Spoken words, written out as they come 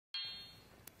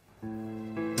你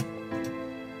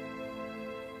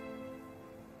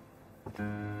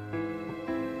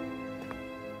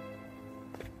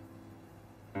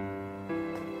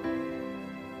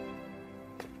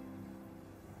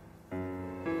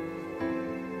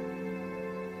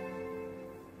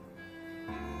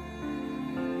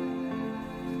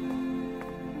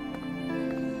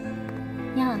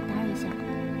好，打扰一下，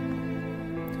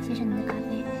先生，您的咖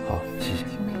啡。好，谢谢。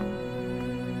请慢用。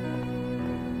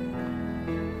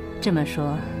这么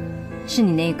说，是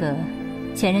你那个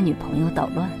前任女朋友捣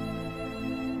乱？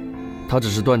他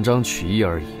只是断章取义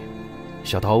而已，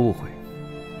小桃误会，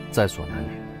在所难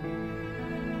免。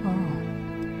哦，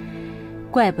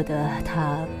怪不得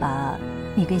他把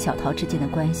你跟小桃之间的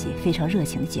关系非常热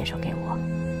情地介绍给我。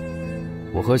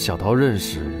我和小桃认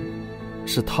识，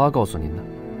是他告诉您的？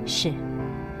是。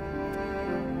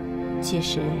其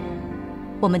实，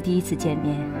我们第一次见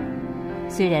面，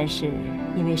虽然是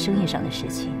因为生意上的事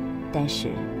情，但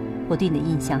是我对你的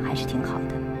印象还是挺好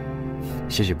的。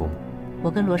谢谢伯母。我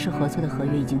跟罗氏合作的合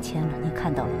约已经签了，你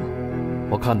看到了吗？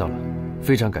我看到了，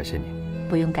非常感谢您。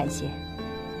不用感谢，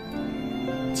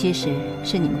其实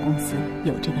是你们公司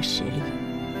有这个实力。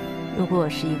如果我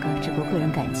是一个只顾个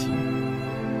人感情、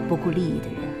不顾利益的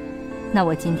人，那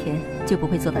我今天就不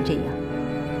会做到这样。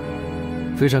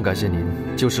非常感谢您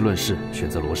就事论事选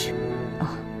择罗氏。哦，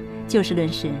就事论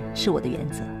事是我的原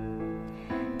则，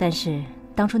但是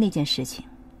当初那件事情，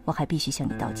我还必须向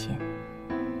你道歉。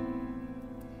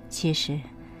其实，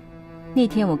那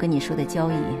天我跟你说的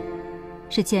交易，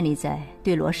是建立在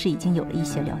对罗氏已经有了一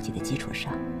些了解的基础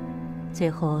上。最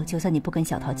后，就算你不跟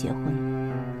小桃结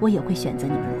婚，我也会选择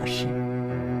你们罗氏。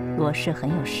罗氏很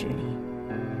有实力，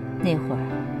那会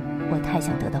儿我太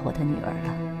想得到我的女儿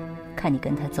了。看你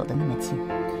跟他走得那么近，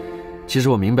其实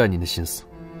我明白您的心思。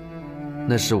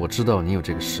那时我知道你有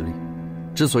这个实力，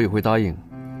之所以会答应，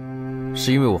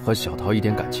是因为我和小桃一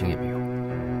点感情也没有。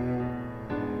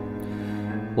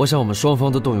我想我们双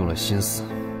方都动用了心思，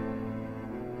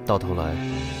到头来，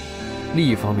利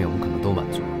益方面我们可能都满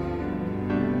足，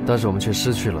但是我们却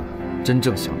失去了真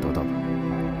正想得到的。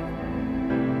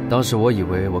当时我以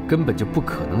为我根本就不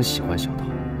可能喜欢小桃，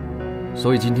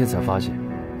所以今天才发现。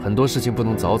很多事情不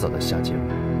能早早的下结论，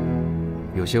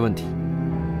有些问题，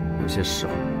有些时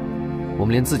候，我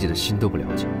们连自己的心都不了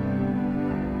解。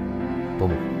伯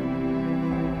母，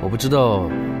我不知道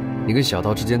你跟小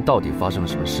桃之间到底发生了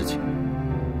什么事情，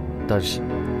但是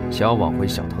想要挽回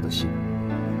小桃的心，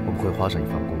我们会花上一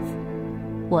番功夫。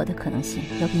我的可能性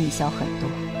要比你小很多，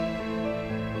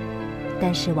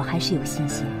但是我还是有信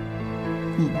心。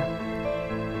你呢？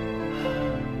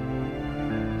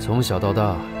从小到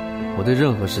大。我对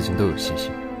任何事情都有信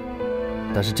心，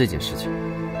但是这件事情，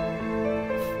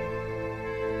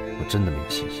我真的没有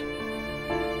信心。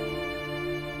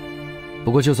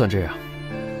不过就算这样，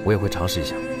我也会尝试一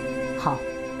下。好，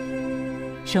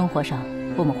生活上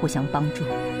我们互相帮助，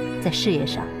在事业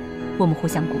上我们互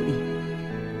相鼓励。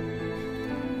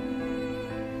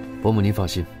伯母您放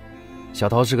心，小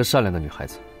桃是个善良的女孩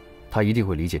子，她一定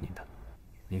会理解您的。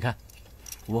你看，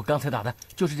我刚才打的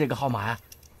就是这个号码呀。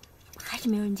还是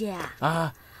没有人接啊！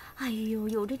啊！哎呦，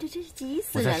有这急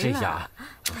死人了！我再试一下啊，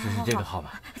试试这个号码。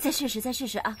再试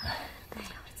试啊！哎呀，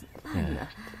怎么办呢？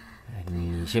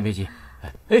你先别急。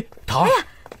哎，桃儿！哎呀，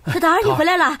小桃儿，你回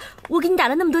来了！我给你打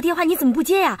了那么多电话，你怎么不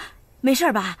接呀？没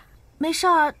事吧？没事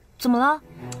儿，怎么了？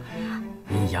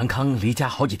杨康离家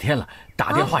好几天了，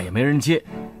打电话也没人接，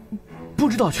不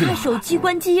知道去哪儿了。他手机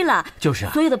关机了。就是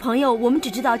啊。所有的朋友，我们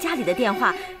只知道家里的电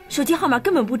话，手机号码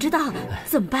根本不知道，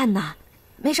怎么办呢？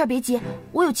没事，别急，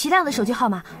我有齐亮的手机号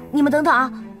码，你们等等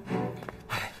啊。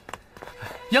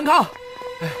杨康，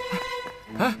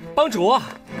哎，帮主，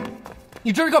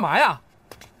你这是干嘛呀？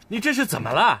你这是怎么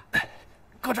了？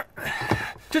搁这儿，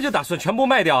这就打算全部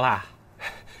卖掉了？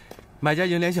买家已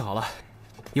经联系好了，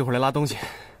一会儿来拉东西。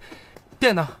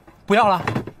店呢？不要了。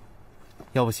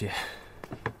要不起，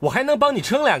我还能帮你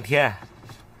撑2天。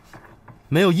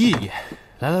没有意义。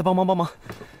来，帮忙。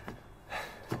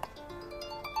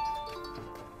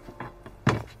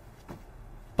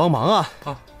帮忙啊！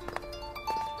啊，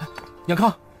杨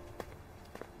康，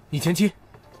你前妻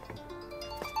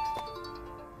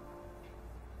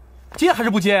接还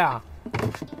是不接啊？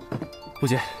不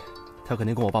接，他肯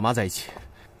定跟我爸妈在一起。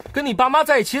跟你爸妈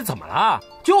在一起怎么了？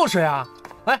就是呀，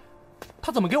哎，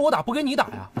他怎么给我打不给你打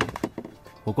呀？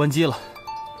我关机了，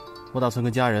我打算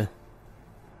跟家人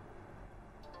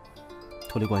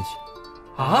脱离关系。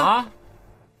啊？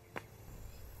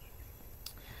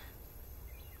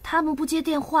他们不接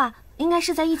电话，应该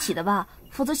是在一起的吧？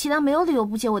否则齐良没有理由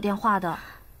不接我电话的。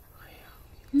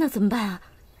那怎么办啊？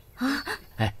啊？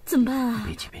哎，怎么办啊？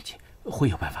别急，会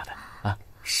有办法的啊！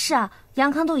是。是啊，杨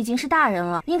康都已经是大人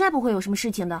了，应该不会有什么事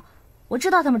情的。我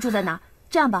知道他们住在哪儿，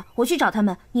这样吧，我去找他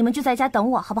们，你们就在家等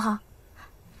我，好不好？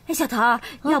哎，小桃，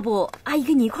要不阿姨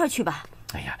跟你一块儿去吧？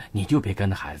哎呀，你就别跟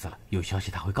着孩子了，有消息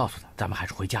他会告诉他，咱们还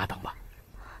是回家等吧。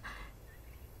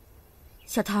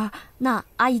小桃，那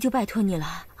阿姨就拜托你了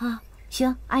啊。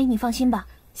行，阿姨你放心吧。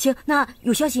行，那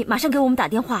有消息马上给我们打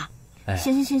电话。哎，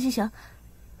行，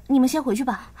你们先回去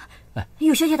吧。哎，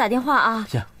有消息打电话啊。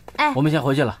行，哎，我们先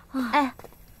回去了。哎。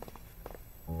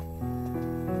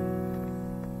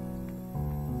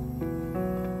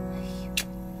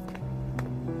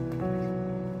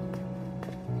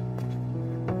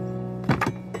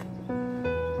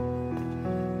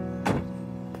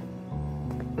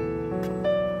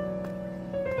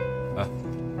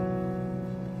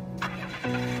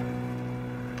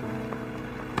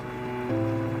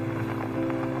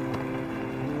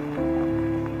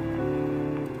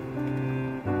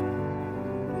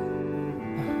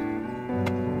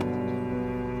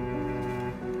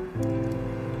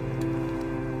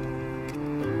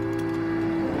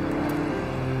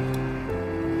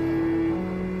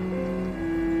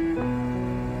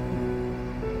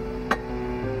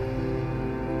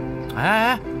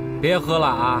哎，别喝了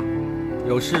啊！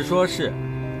有事说事，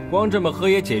光这么喝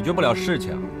也解决不了事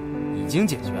情。已经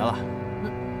解决了，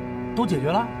都解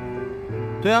决了？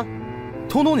对啊，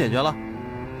通通解决了。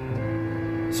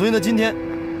所以呢，今天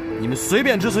你们随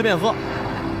便吃随便喝，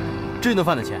这顿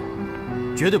饭的钱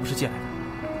绝对不是借来的。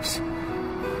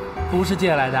不是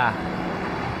借来的，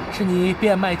是你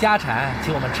变卖家产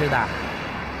请我们吃的。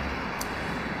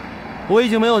我已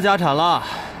经没有家产了，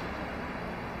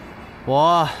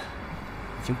我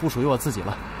已经不属于我自己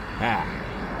了。哎，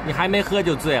你还没喝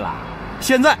就醉了？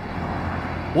现在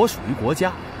我属于国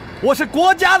家，我是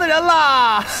国家的人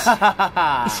啦！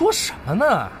你说什么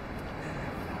呢？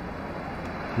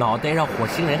脑袋让火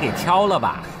星人给敲了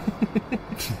吧？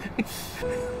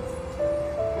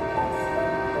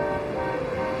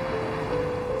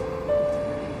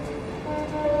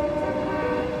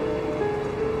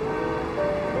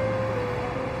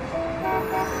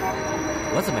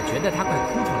我怎么觉得他快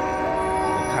哭出来了？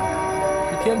我看看，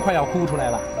是天快要哭出来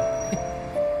了。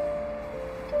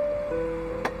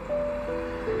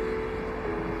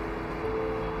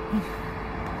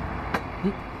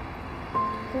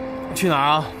去哪儿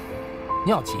啊？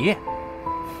尿急，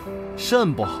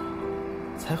肾不好，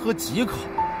才喝几口。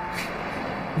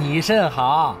你肾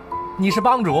好，你是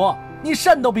帮主，你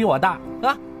肾都比我大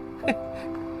啊！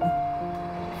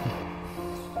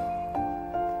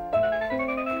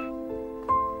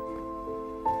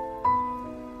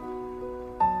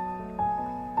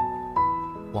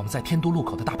我们在天都路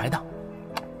口的大排档。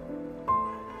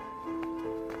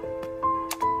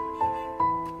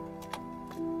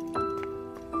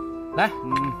来，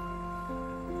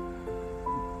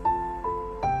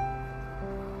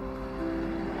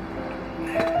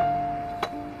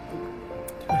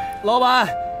老板，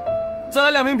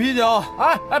再来2瓶啤酒。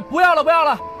哎，不要了，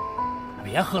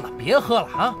别喝了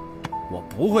啊！我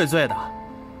不会醉的，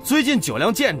最近酒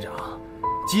量见长，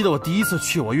记得我第一次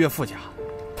去我岳父家，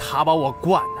他把我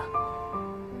灌的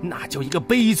那叫一个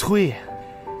悲催。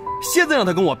现在让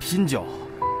他跟我拼酒，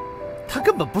他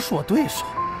根本不是我对手。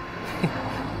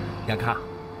杨康，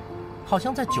好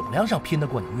像在酒量上拼得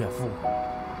过你岳父，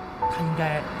他应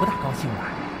该不大高兴吧？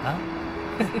啊？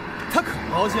他可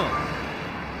高兴了，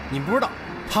你不知道，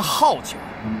他好酒。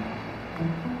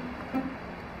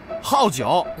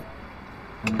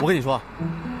我跟你说，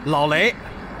老雷，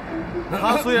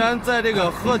他虽然在这个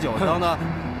喝酒上呢，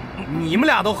你们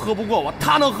俩都喝不过我，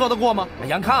他能喝得过吗？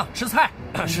杨康，吃菜。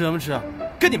吃什么吃？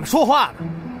跟你们说话呢。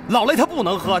老雷他不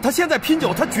能喝，他现在拼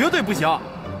酒，他绝对不行。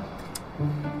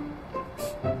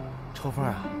抽风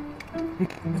啊！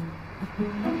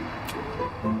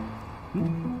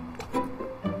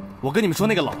我跟你们说，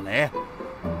那个老雷，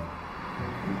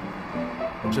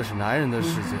这是男人的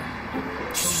世界。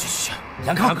嘘，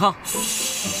杨康，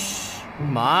嘘，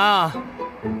妈啊！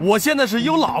我现在是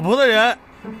有老婆的人，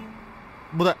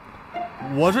不对，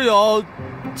我是有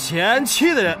前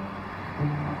妻的人。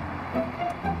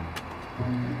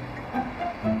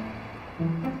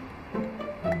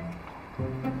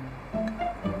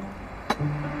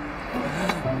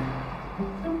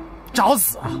找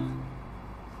死啊！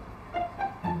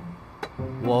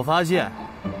我发现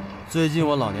最近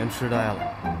我老年痴呆了，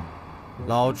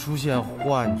老出现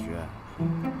幻觉，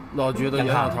老觉得杨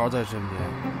小桃在身边。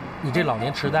你这老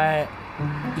年痴呆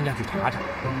应该去查查，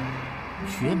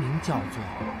学名叫做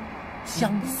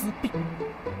相思病，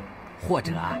或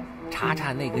者查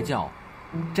查那个叫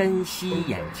珍惜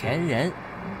眼前人。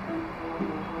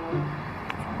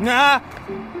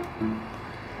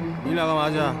你俩干嘛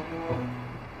去？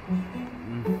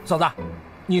嫂子，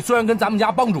你虽然跟咱们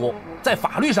家帮主在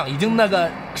法律上已经那个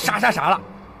啥了，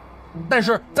但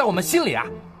是在我们心里啊，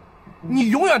你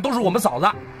永远都是我们嫂子。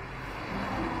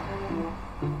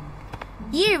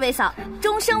一日为嫂，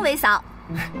终生为嫂。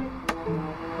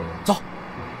走。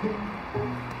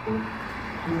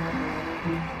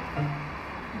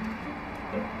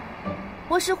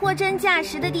我是货真价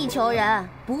实的地球人，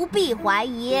不必怀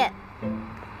疑。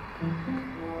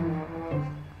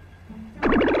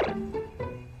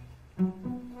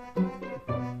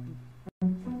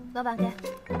老板给。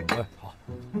哎，好。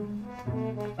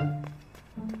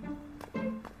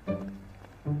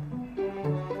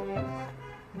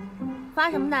发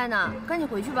什么呆呢？赶紧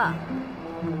回去吧。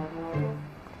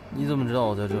你怎么知道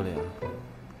我在这里？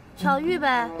巧遇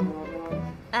呗。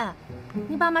哎，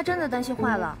你爸妈真的担心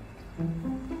坏了。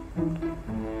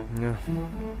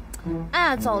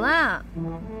哎，走啦。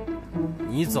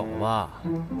你走吧，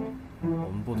我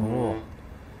们不同路。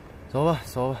走吧，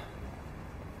走吧。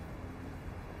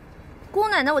姑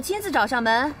奶奶，我亲自找上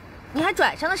门，你还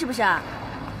拽上了是不是？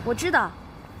我知道，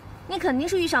你肯定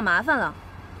是遇上麻烦了。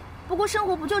不过生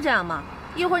活不就这样吗？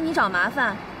一会儿你找麻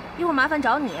烦，一会儿麻烦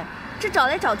找你，这找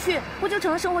来找去，不就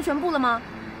成了生活全部了吗？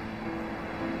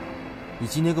你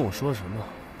今天跟我说了什么，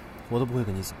我都不会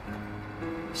跟你走。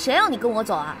谁要你跟我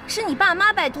走啊？是你爸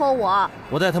妈拜托我。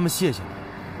我代他们谢谢你。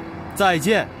再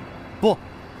见，不，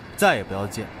再也不要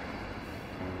见。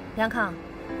梁康，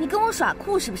你跟我耍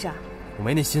酷是不是？我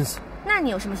没那心思。那你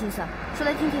有什么心思？说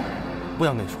来听听。不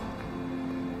想跟你说。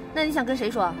那你想跟谁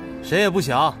说？谁也不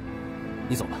想。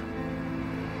你走吧。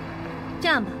这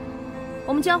样吧，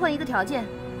我们交换一个条件。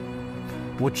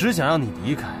我只想让你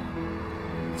离开，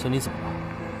请你走吧。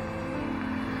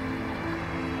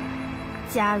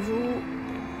假如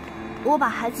我把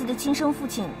孩子的亲生父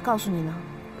亲告诉你呢？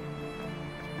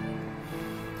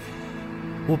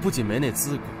我不仅没那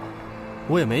资格，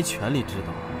我也没权利知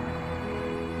道。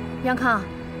杨康，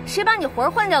谁把你魂儿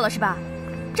换掉了是吧？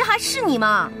这还是你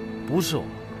吗？不是我，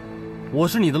我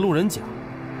是你的路人甲。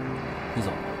你走。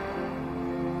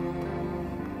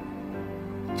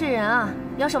这人啊，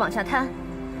要是往下摊，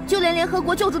就连联合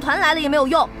国救助团来了也没有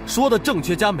用。说的正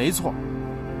确加没错，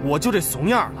我就这怂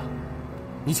样了。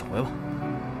你请回吧。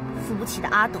扶不起的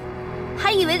阿斗，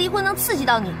还以为离婚能刺激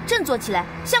到你，振作起来，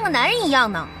像个男人一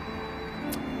样呢。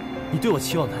你对我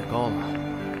期望太高了。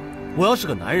我要是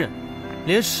个男人，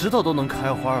连石头都能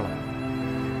开花了。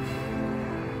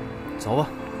走吧。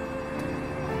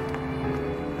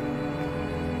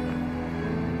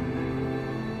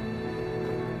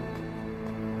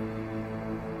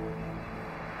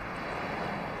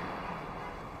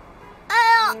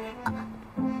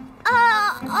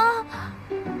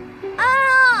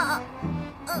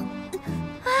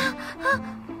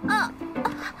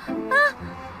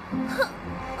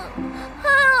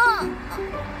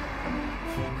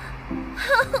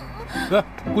哎，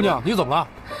姑娘，你怎么了？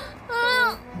哎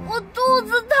呀，我肚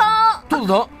子疼。肚子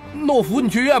疼，那我扶你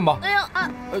去医院吧。哎呀啊！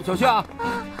小心啊！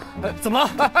哎，怎么了？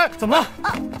哎，怎么了？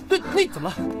对，你怎么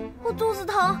了？我肚子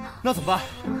疼。那怎么办？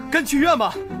跟去医院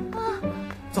吧。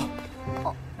走。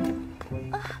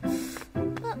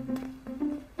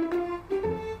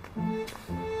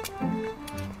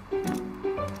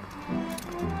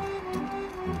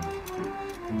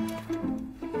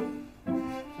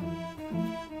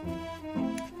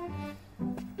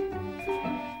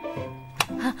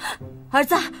儿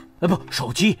子，哎不，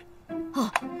手机。哦，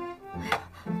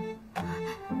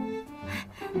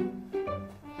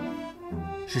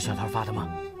是小涛发的吗？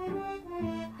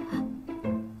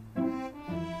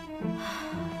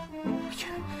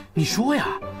你说呀，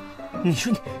你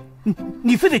说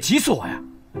你非得急死我呀！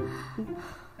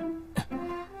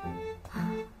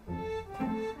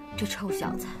这臭小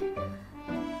子，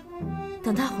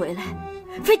等他回来，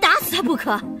非打死他不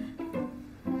可。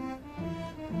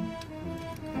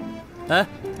哎，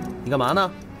你干嘛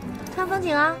呢？看风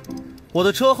景啊。我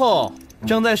的车后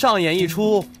正在上演一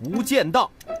出无间道。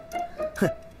哼，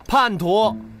叛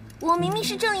徒！我明明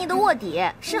是正义的卧底，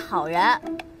是好人，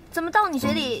怎么到你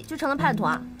嘴里就成了叛徒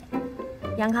啊？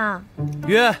杨康，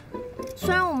约。虽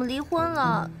然我们离婚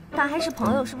了，但还是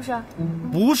朋友，是不是？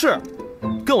不是，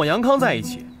跟我杨康在一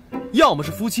起，要么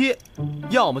是夫妻，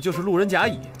要么就是路人甲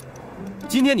乙。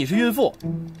今天你是孕妇，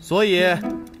所以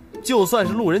就算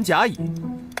是路人甲乙，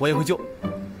我也会救。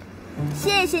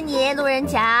谢谢你，路人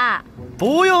甲。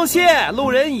不用谢，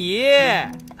路人乙。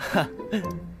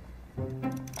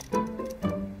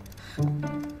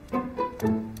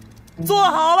坐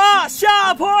好了，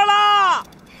下坡啦！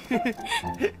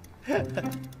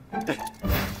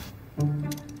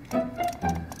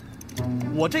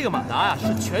我这个马达呀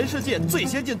是全世界最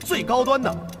先进、最高端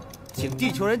的，请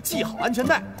地球人系好安全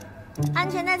带。安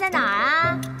全带在哪儿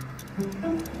啊？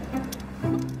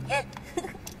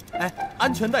哎，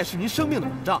安全带是您生命的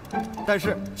保障，但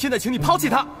是现在请你抛弃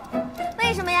它。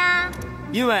为什么呀？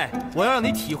因为我要让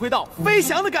你体会到飞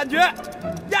翔的感觉。呀！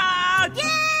耶！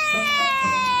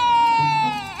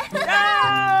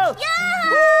呀！呀！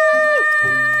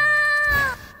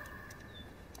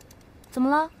怎么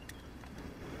了？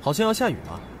好像要下雨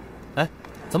了。哎，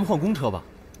咱们换公车吧。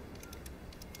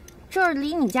这儿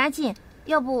离你家近，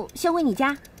要不先回你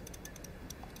家？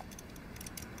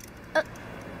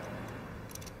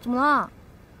怎么了？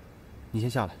你先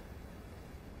下来。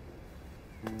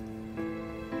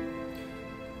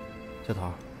小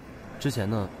桃，之前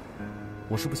呢，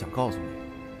我是不想告诉你，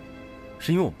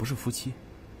是因为我们不是夫妻，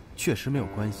确实没有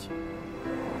关系。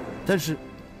但是，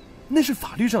那是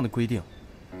法律上的规定，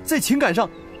在情感上，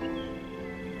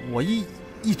我一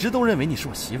直都认为你是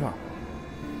我媳妇儿。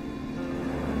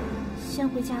先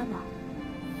回家吧。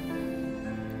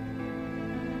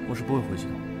我是不会回去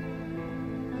的。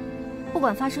不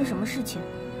管发生什么事情，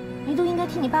你都应该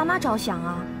替你爸妈着想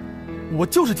啊。我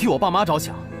就是替我爸妈着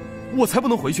想，我才不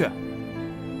能回去。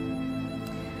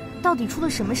到底出了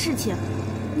什么事情？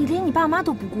你连你爸妈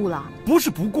都不顾了？不是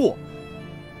不顾，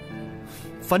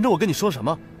反正我跟你说什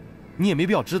么，你也没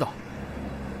必要知道。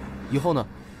以后呢，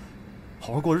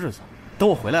好好过日子。等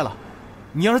我回来了，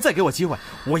你要是再给我机会，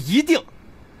我一定。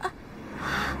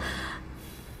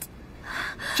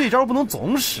这招不能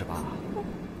总使吧？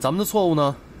咱们的错误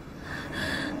呢？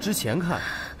之前看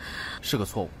是个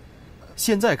错误，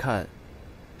现在看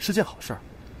是件好事儿。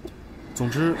总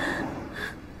之，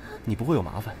你不会有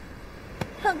麻烦。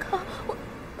大哥，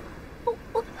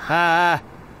哎，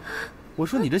我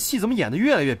说你这戏怎么演得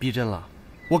越来越逼真了？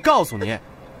我告诉你，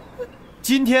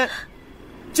今天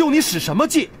就你使什么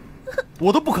计，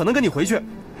我都不可能跟你回去。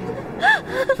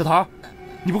小桃，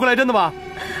你不会来真的吧？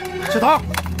小桃，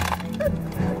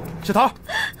小桃，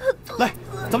来，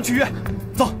咱们去医院，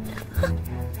走。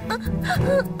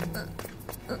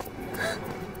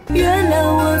原谅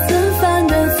我曾犯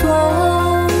的错，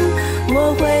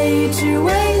我会一直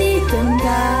为你等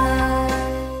待。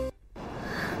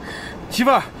媳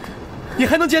妇儿，你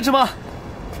还能坚持吗？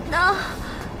能。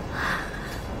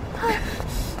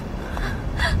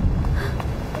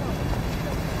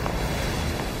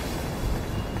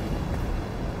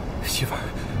媳妇儿，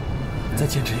再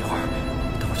坚持一会儿，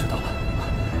等会儿就到了，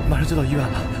马上就到医院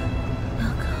了。大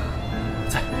哥，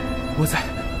在，我在。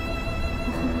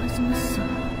我会不会这么死了？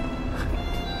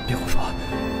别胡说，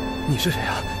你是谁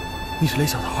啊？你是雷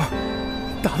小桃，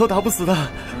打都打不死的。万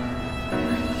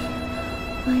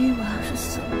一我要是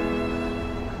死了，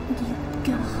你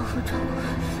给我好好照顾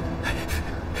孩子。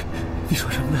你说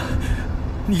什么呢？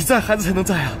你在，孩子才能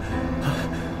在啊！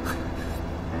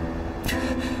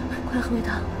快回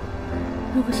答！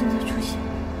如果现在出现，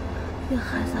要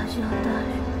孩子还是要大人？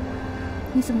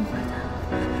你怎么回答？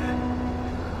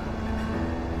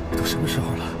都什么时候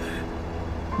了，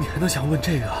你还能想问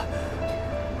这个？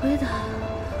回答！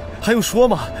还用说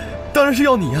吗？当然是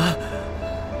要你啊！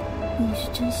你是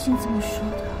真心这么说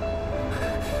的？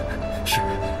是，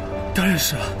当然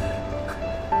是了。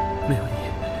没有你，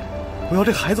我要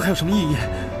这孩子还有什么意义？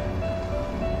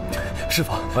师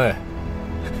傅，哎，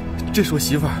这是我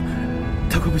媳妇儿，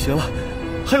她快不行了，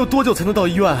还有多久才能到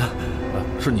医院啊？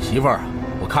是你媳妇儿啊，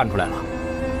我看出来了。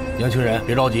年轻人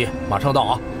别着急，马上到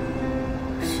啊。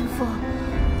师傅，我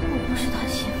不是他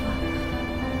媳妇儿，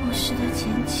我是他前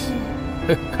妻。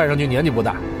嘿，看上去年纪不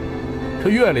大，这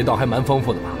阅历倒还蛮丰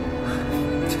富的吧？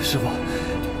师傅，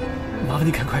麻烦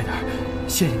您看快点，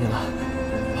谢谢您了。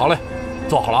好嘞，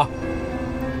坐好了啊。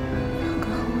大哥，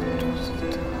我肚子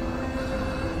疼。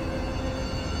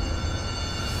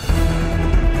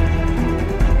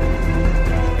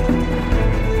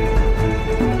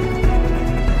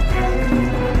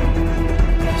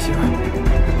媳妇儿，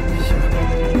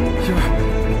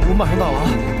我马上到了啊，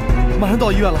马上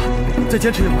到医院了，再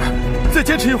坚持一会儿，再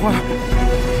坚持一会儿。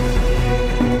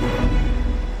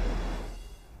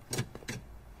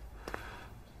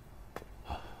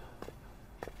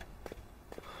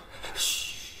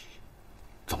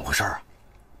怎么回事啊？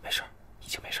没事，已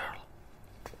经没事了。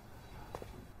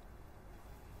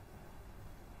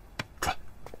转。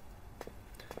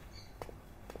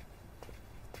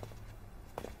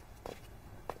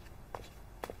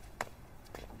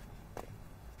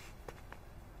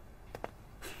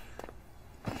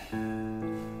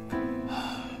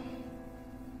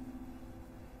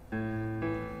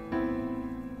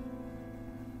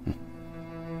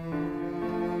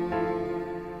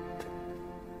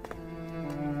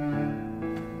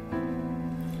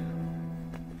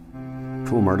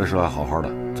门的时候还好好的，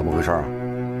怎么回事啊？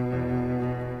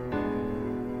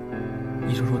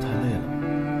医生说太累了，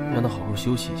让他好好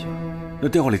休息一下。那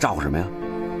电话里咋呼什么呀？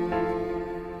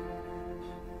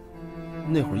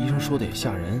那会儿医生说的也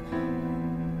吓人，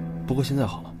不过现在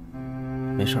好了，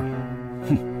没事了。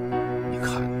哼，你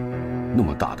看，那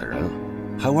么大的人了，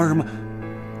还玩什么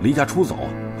离家出走？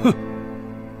哼！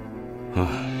唉，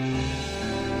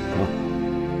行了，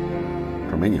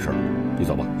这没你事儿，你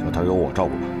走吧，小桃由我照顾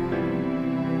吧。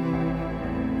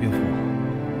岳父，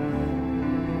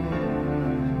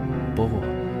伯父，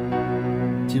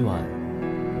今晚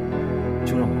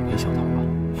就让我陪小桃吧。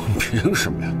凭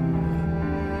什么呀？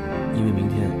因为明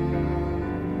天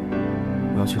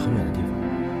我要去很远的地方，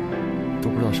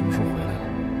都不知道什么时候回来了。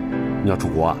你要出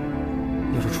国啊？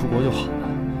要是出国就好了，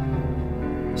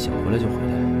想回来就回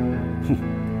来。哼，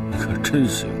你可真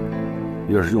行，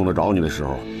越是用得着你的时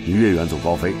候，你越远走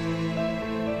高飞。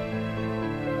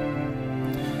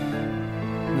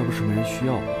那不是没人需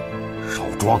要我？少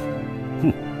装！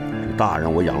哼，这大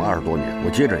人我养了20多年，我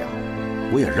接着养，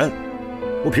我也认。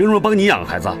我凭什么帮你养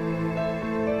孩子？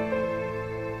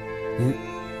您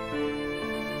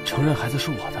承认孩子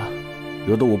是我的？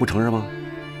有的我不承认吗？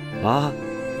啊，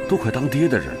都快当爹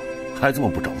的人了，孩子们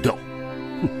不着调。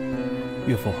哼，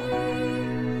岳父，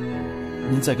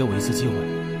您再给我一次机会。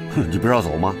哼，你不是要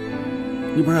走吗？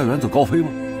你不是要远走高飞吗？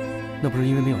那不是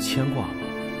因为没有牵挂吗？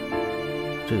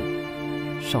这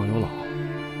上有老，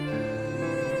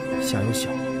下有小，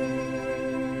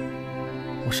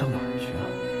我上哪儿去啊？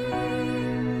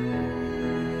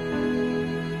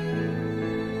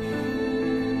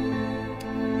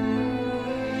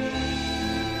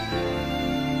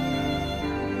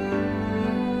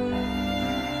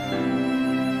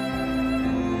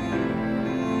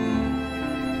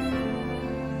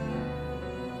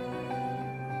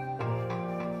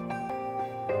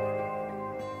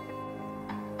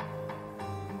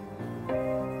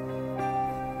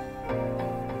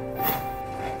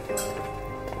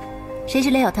谁是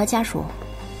雷小涛家属？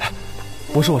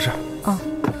我是。哦，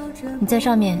你在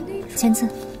上面签字。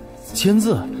签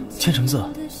字？签什么字？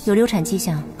有流产迹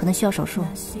象，可能需要手术。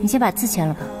你先把字签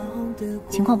了吧，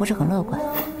情况不是很乐观。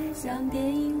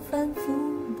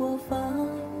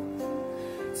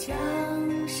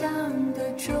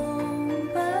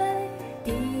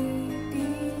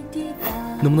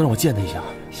能不能让我见他一下？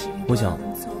我想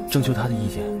征求他的意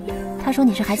见。他说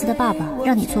你是孩子的爸爸，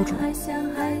让你做主。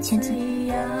签字。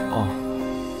哦。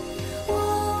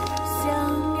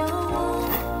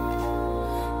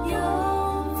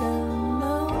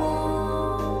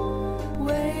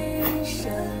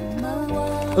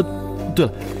对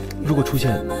了，如果出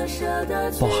现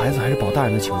保孩子还是保大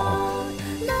人的情况，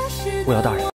我要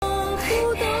大人。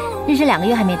妊娠2个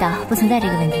月还没到，不存在这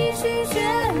个问题。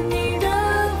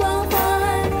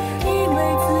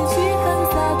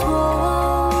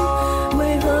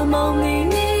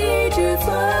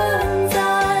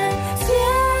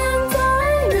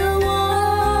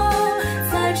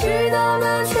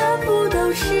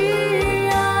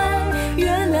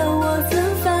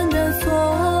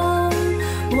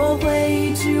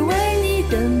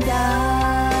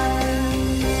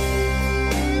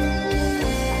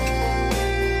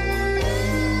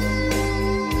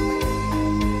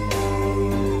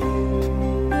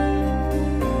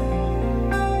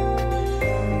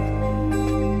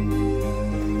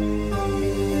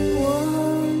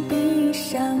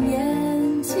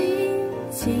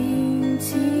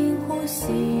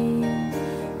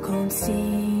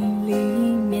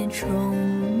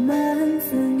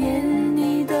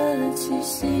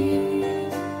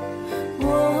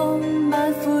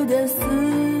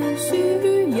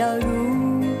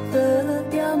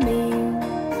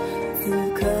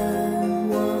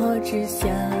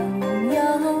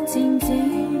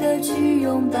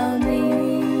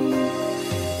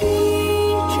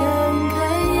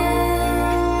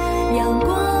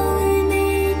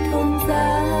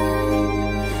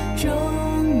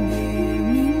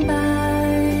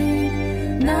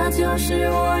就是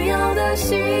我要的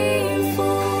幸福。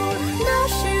那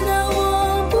时的我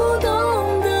不懂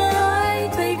得爱，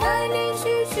推开你，拒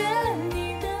绝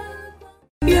你的光。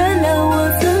原谅我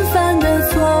曾犯的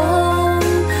错，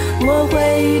我会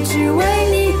一直为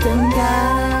你等待。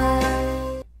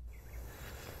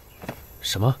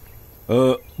什么？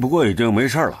不过已经没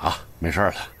事了啊，没事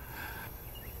了。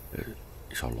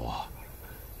小罗，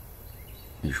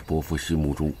你是伯父心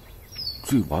目中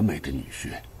最完美的女婿。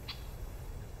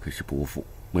可是伯父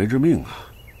没这命啊！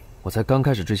我才刚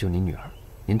开始追求您女儿，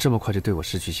您这么快就对我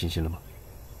失去信心了吗？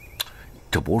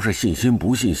这不是信心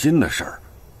不信心的事儿，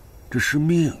这是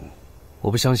命。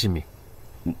我不相信命，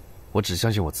我只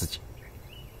相信我自己。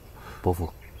伯父，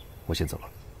我先走了。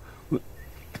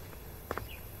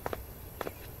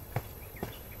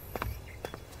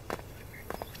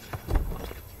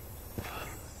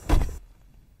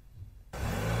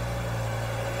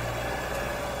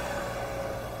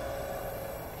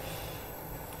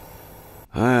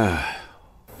哎，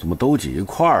怎么都挤一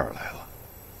块儿来了？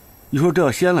你说这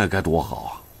要先来该多好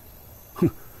啊！哼，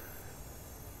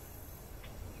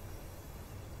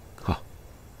好，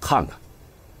看看，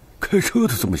开车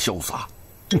的这么潇洒。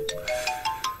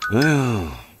哎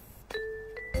呀，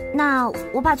那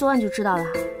我爸昨晚就知道了。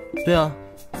对啊，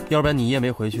要不然你一夜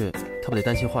没回去，他不得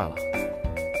担心坏了？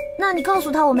那你告诉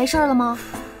他我没事了吗？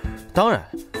当然，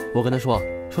我跟他说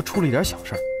出了一点小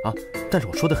事啊，但是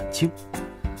我说得很轻。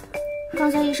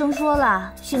刚才医生说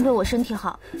了，幸亏我身体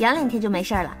好，养2天就没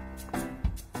事了。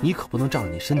你可不能仗着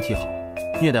你身体好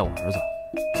虐待我儿子，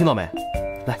听到没？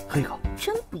来，喝一口。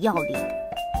真不要脸！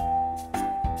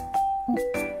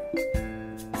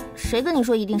谁跟你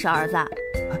说一定是儿子啊？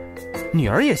女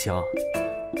儿也行，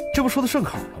这不说的顺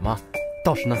口了吗？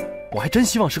到时呢，我还真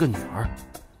希望是个女儿，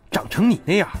长成你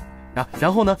那样啊。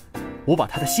然后呢，我把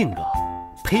她的性格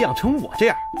培养成我这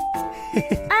样。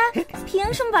哎，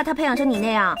凭什么把她培养成你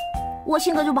那样？我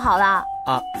性格就不好了？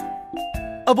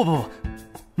不，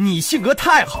你性格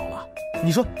太好了。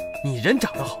你说你人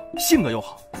长得好，性格又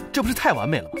好，这不是太完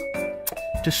美了吗？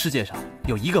这世界上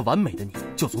有一个完美的你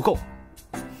就足够了。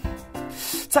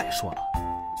再说了，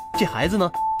这孩子呢，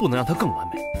不能让他更完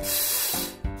美，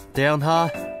得让他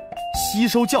吸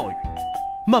收教育，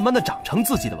慢慢的长成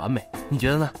自己的完美。你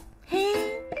觉得呢？嘿，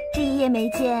这一夜没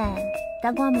见，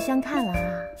大刮目相看了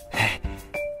啊。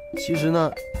其实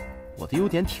呢，我的优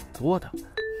点挺多的，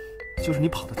就是你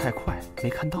跑得太快，没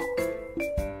看到。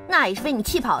那也是被你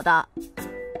气跑的。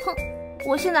哼，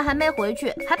我现在还没回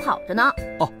去，还跑着呢。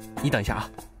哦，你等一下啊。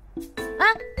哎，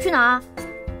去哪儿？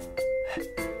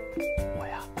我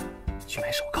呀，去买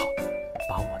手铐，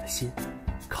把我的心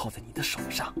铐在你的手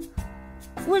上。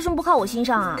为什么不靠我心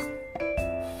上啊？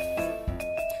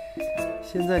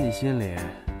现在你心里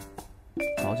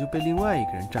早就被另外一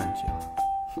个人占据了。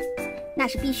那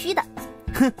是必须的。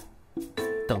哼，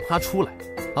等他出来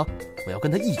啊，我要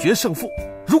跟他一决胜负。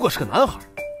如果是个男孩，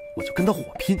我就跟他火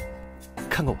拼，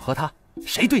看看我和他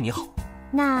谁对你好。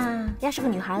那要是个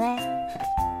女孩嘞？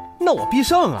那我必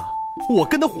胜啊！我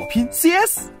跟他火拼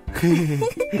CS。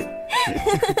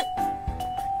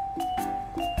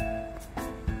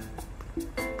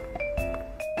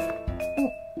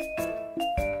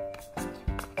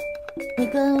你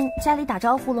跟家里打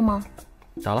招呼了吗？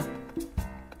咋了？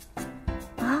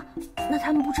啊？那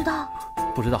他们不知道？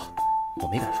不知道，我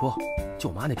没敢说。就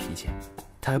我妈那脾气，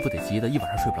她还不得急得一晚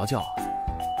上睡不着觉啊。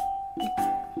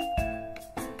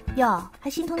哟，还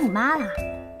心疼你妈啦？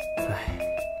哎，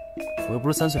我又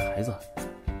不是3岁孩子，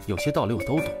有些道理我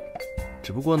都懂，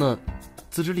只不过呢，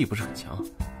自制力不是很强。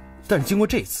但是经过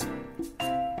这次，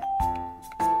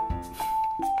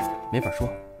没法说，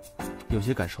有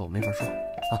些感受没法说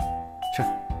啊。吃。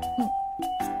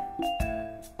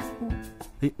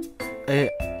哎，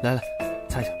来，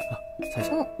擦一下啊，擦一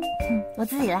下。我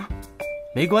自己来。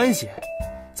没关系，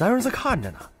咱儿子看着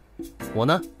呢，我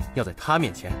呢要在他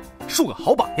面前树个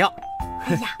好榜样。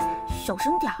哎呀，小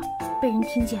声点，被人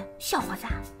听见笑话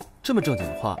咱。这么正经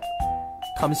的话，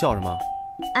他们笑什么？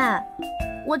哎，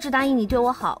我只答应你对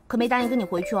我好，可没答应跟你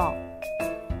回去哦。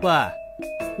喂，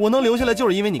我能留下来就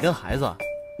是因为你跟孩子，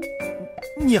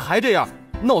你还这样，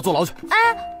那我坐牢去。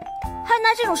哎，还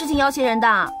拿这种事情要挟人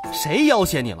的？谁要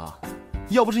挟你了？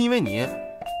要不是因为你，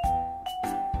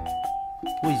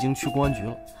我已经去公安局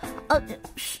了。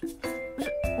是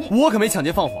我可没抢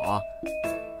劫放火啊！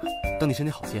等你身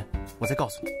体好些，我再告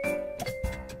诉你。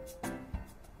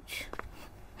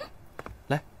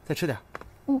来，再吃点。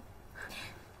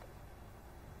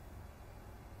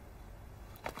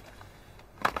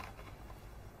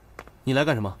你来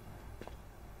干什么？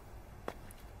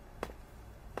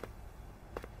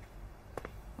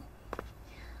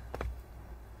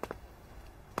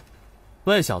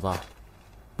喂，小子，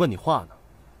问你话呢。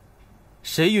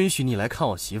谁允许你来看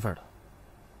我媳妇儿的？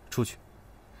出去。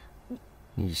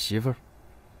你媳妇儿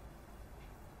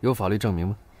有法律证明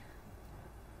吗？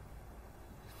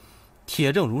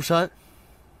铁证如山，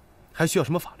还需要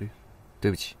什么法律？对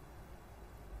不起，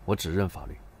我只认法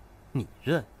律。你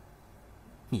认？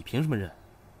你凭什么认？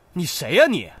你谁呀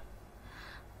你？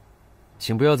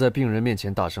请不要在病人面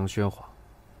前大声喧哗，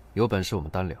有本事我们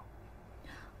单聊。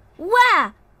喂，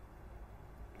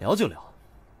聊就聊，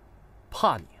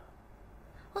怕你啊？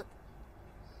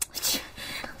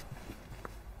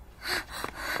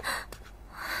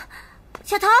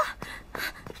小桃，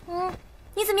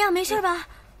你怎么样？没事吧？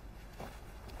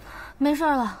没事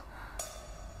了。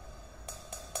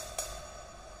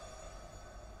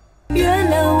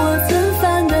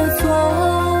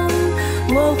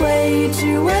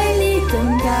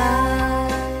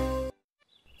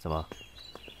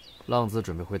浪子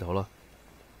准备回头了？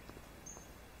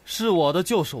是我的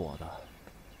就是我的，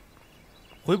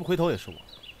回不回头也是我的。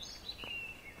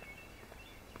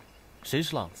谁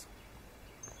是浪子？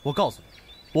我告诉你，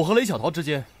我和雷小桃之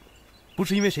间，不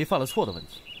是因为谁犯了错的问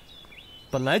题，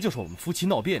本来就是我们夫妻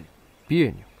闹别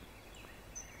扭。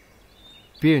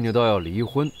别扭到要离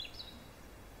婚，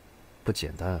不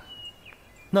简单。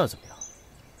那怎么样？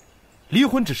离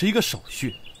婚只是一个手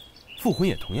续，复婚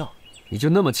也同样。你就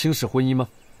那么轻视婚姻吗？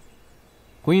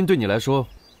婚姻对你来说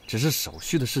只是手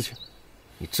续的事情，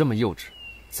你这么幼稚，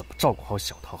怎么照顾好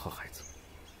小桃和孩子？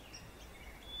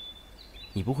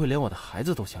你不会连我的孩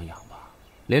子都想养吧？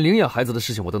连领养孩子的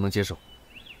事情我都能接受，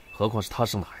何况是他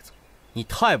生的孩子？你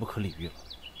太不可理喻了！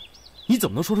你怎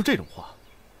么能说出这种话？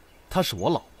她是我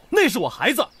老婆，那是我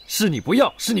孩子。是你不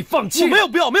要，是你放弃。我没有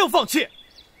不要，没有放弃，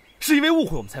是因为误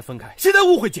会我们才分开。现在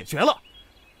误会解决了，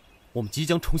我们即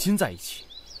将重新在一起，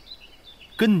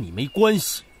跟你没关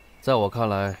系。在我看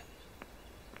来，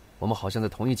我们好像在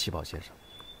同一起跑线上。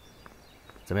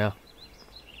怎么样？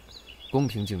公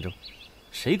平竞争？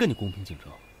谁跟你公平竞争？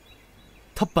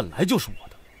他本来就是我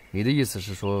的。你的意思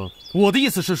是说？我的意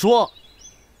思是说，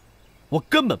我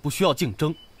根本不需要竞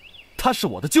争，他是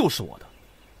我的就是我的，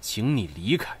请你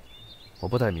离开。我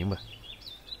不太明白，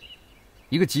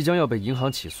一个即将要被银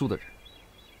行起诉的人，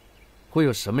会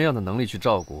有什么样的能力去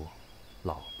照顾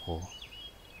老婆、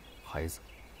孩子？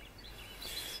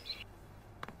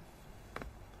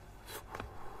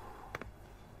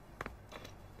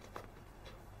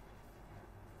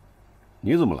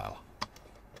你怎么来了？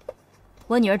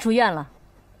我女儿住院了。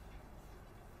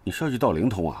你消息到灵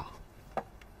通啊？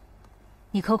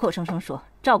你口口声声说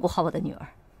照顾好我的女儿，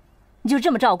你就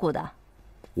这么照顾的？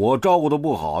我照顾的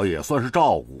不好也算是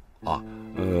照顾啊，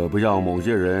不像某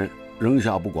些人扔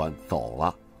下不管走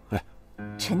了。哎，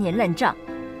陈年烂账，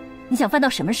你想翻到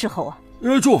什么时候啊？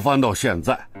就翻到现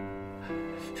在。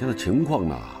现在情况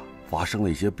呢发生了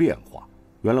一些变化，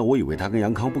原来我以为他跟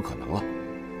杨康不可能了，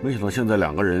没想到现在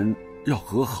两个人要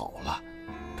和好了。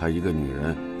她一个女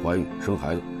人怀孕生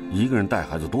孩子，一个人带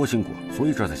孩子多辛苦啊，所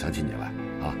以这才想起你来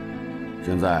啊。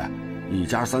现在一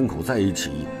家三口在一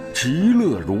起，其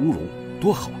乐融融，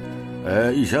多好。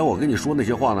以前我跟你说那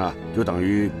些话呢，就等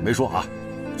于没说啊，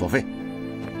作废。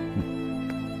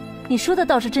你说的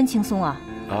倒是真轻松啊。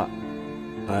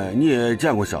你也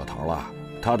见过小桃了，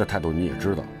她的态度你也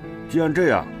知道。既然这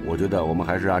样，我觉得我们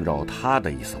还是按照她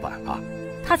的意思办啊。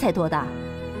她才多大？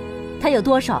她有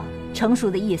多少成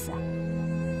熟的意思啊？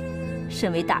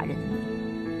身为大人的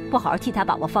你，不好好替她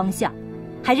把握方向，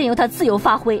还任由她自由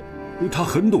发挥。她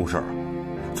很懂事儿，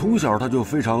从小她就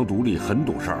非常独立，很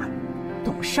懂事儿。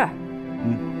懂事儿？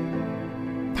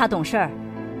她懂事儿，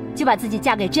就把自己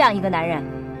嫁给这样一个男人。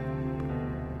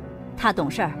她懂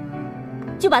事儿，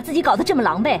就把自己搞得这么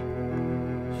狼狈，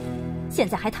现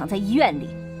在还躺在医院里。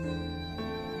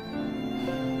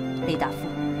雷大富，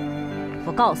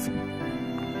我告诉你，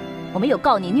我没有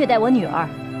告你虐待我女儿，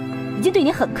已经对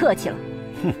你很客气了。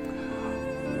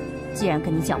既然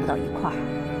跟你讲不到一块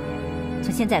儿，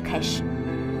从现在开始，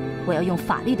我要用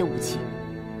法律的武器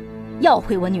要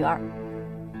回我女儿。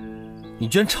你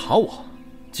居然查我！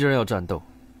既然要战斗，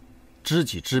知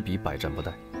己知彼，百战不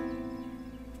殆。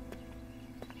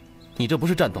你这不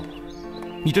是战斗，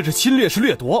你这是侵略，是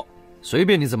掠夺。随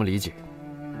便你怎么理解，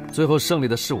最后胜利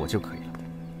的是我就可以了。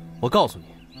我告诉你，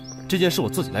这件事我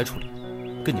自己来处理，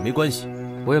跟你没关系。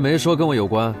我也没说跟我有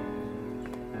关。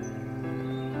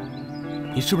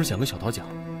你是不是想跟小桃讲？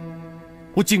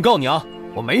我警告你啊，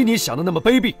我没你想的那么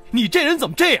卑鄙。你这人怎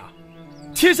么这样？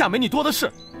天下美女多的是，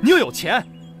你又有钱，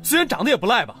虽然长得也不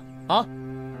赖吧？啊，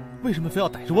为什么非要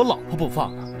逮着我老婆不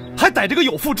放呢？还逮着个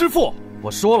有妇之夫？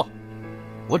我说了，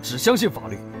我只相信法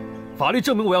律，法律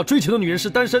证明我要追求的女人是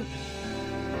单身。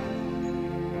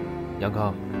杨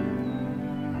康，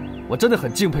我真的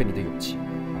很敬佩你的勇气，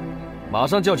马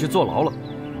上就要去坐牢了，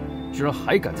居然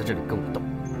还敢在这里跟我斗。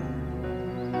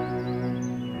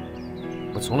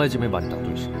我从来就没把你当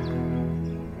对手，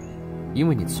因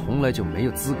为你从来就没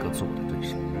有资格做我的对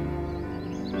手。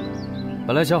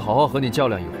本来想好好和你较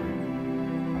量一回，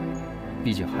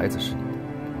毕竟孩子是你的，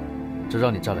这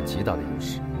让你占了极大的优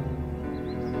势。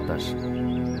但是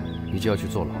你就要去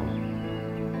坐牢了，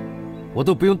我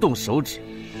都不用动手指，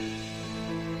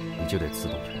你就得自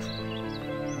动退出。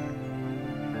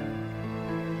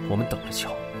我们等着瞧。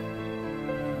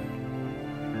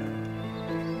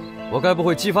我该不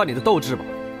会激发你的斗志吧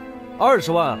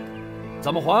？20万，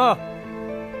怎么还啊？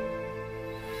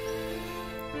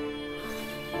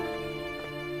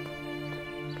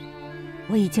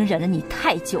我已经忍了你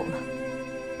太久了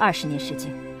，20年时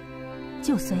间，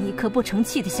就算一棵不成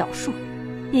器的小树，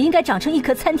也应该长成一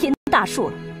棵参天大树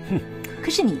了。可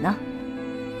是你呢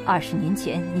？20年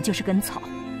前你就是根草，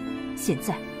现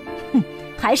在，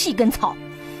还是一根草。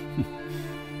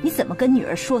你怎么跟女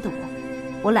儿说的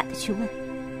我懒得去问。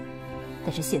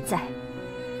但是现在，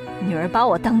女儿把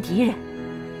我当敌人，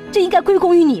这应该归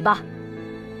功于你吧？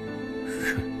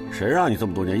谁让你这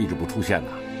么多年一直不出现呢？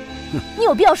你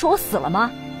有必要说我死了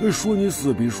吗？说你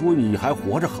死比说你还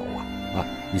活着好啊！啊，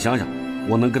你想想，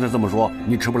我能跟他这么说，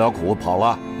你吃不了苦跑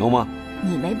了，能吗？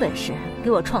你没本事给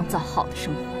我创造好的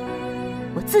生活，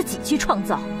我自己去创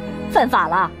造，犯法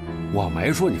了？我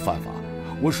没说你犯法，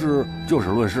我是就事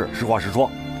论事，实话实说。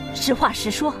实话实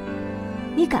说，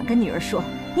你敢跟女儿说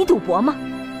你赌博吗？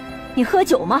你喝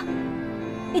酒吗？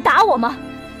你打我吗？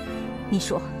你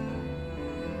说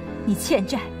你欠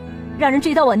债，让人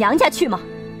追到我娘家去吗？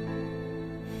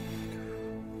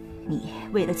你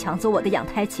为了抢走我的养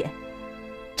胎钱，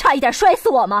差一点摔死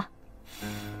我吗？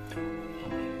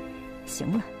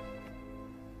行了，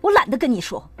我懒得跟你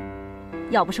说，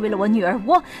要不是为了我女儿，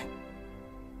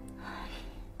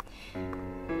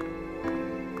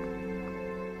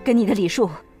跟你的礼数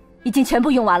已经全部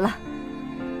用完了。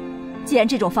既然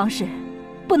这种方式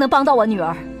不能帮到我女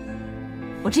儿，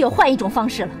我只有换一种方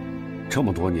式了。这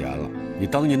么多年了，你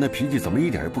当年的脾气怎么一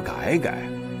点也不改改？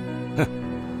哼，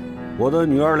我的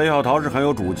女儿雷小桃是很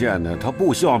有主见的，她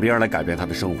不希望别人来改变她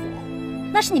的生活。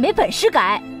那是你没本事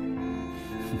改。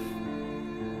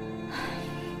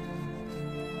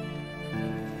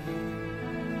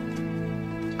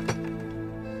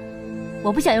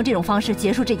我不想用这种方式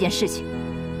结束这件事情，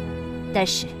但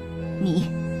是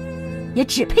你也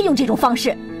只配用这种方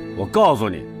式。我告诉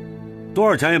你，多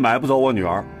少钱也买不走我女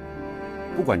儿，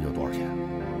不管你有多少钱。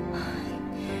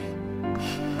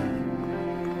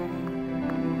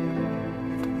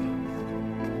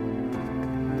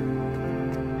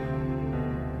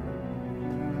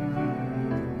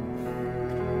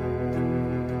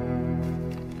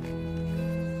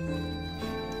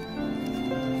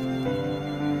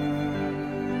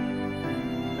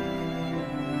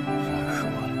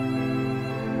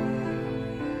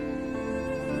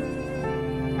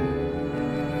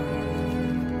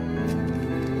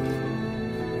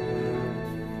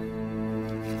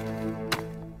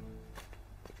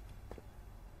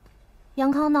杨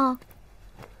康呢？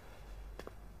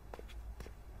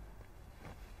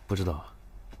不知道。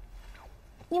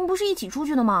你们不是一起出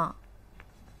去的吗？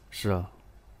是啊，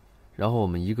然后我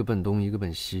们一个奔东，一个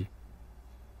奔西。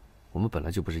我们本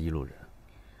来就不是一路人。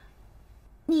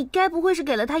你该不会是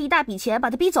给了他一大笔钱，把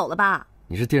他逼走了吧？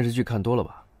你是电视剧看多了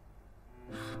吧？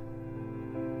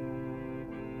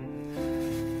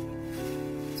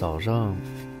早上，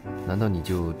难道你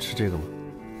就吃这个吗？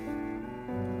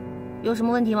有什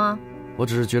么问题吗？我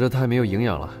只是觉得太没有营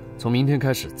养了。从明天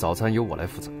开始，早餐由我来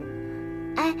负责。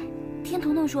哎，听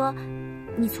彤彤说，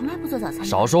你从来不做早餐。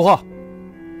少说话。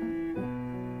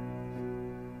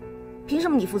凭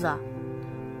什么你负责？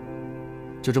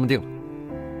就这么定了。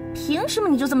凭什么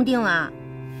你就这么定了？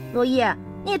罗伊，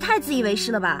你也太自以为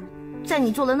是了吧！在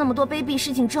你做了那么多卑鄙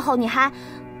事情之后，你还……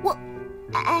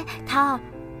哎，他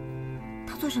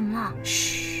做什么了？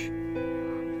嘘。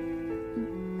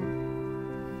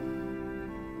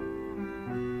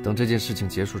等这件事情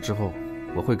结束之后，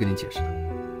我会跟你解释的。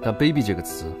但卑鄙这个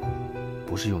词，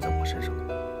不是用在我身上的。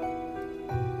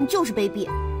你就是卑鄙，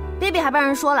卑鄙还被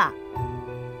人说了。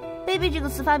卑鄙这个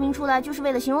词发明出来就是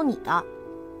为了形容你的。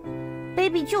卑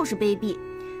鄙就是卑鄙。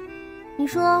你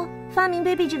说发明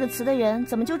卑鄙这个词的人，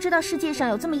怎么就知道世界上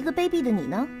有这么一个卑鄙的你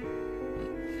呢？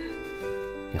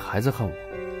你还在恨我？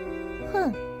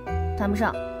恨，谈不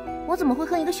上。我怎么会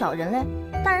恨一个小人嘞？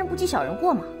大人不计小人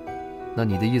过嘛。那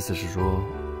你的意思是说，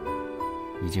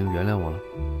已经原谅我了？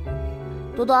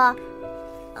多多，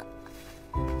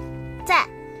在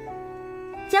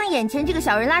将眼前这个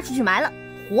小人拉出去埋了，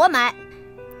活埋。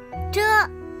这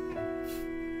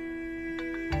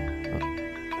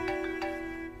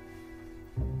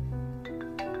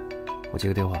我接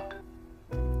个电话。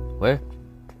喂。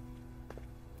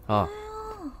啊，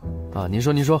您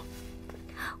说。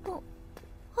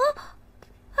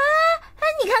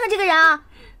你看看这个人啊，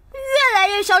越来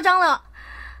越嚣张了。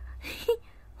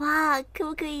哇，可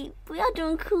不可以不要这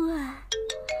么哭啊？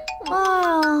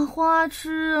啊，花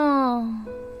痴啊！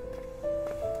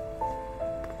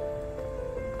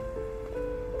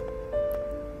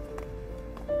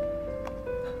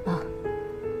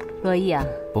罗毅啊，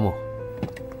伯母，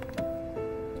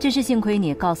真是幸亏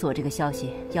你告诉我这个消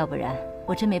息，要不然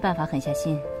我真没办法狠下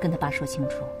心跟他爸说清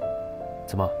楚。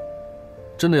怎么，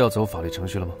真的要走法律程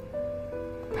序了吗？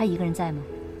他一个人在吗？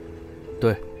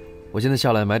对，我现在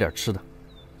下来买点吃的。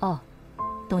哦，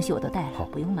东西我都带了，好，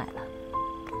不用买了。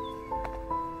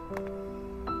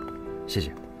谢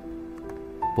谢。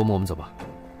伯母，我们走吧。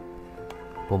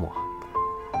伯母，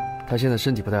他现在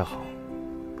身体不太好，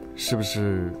是不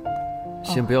是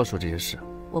先不要说这些事？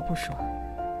我不说，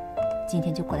今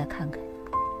天就过来看看。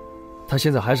他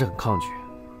现在还是很抗拒，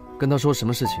跟他说什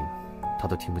么事情，他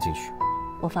都听不进去。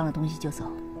我放了东西就走。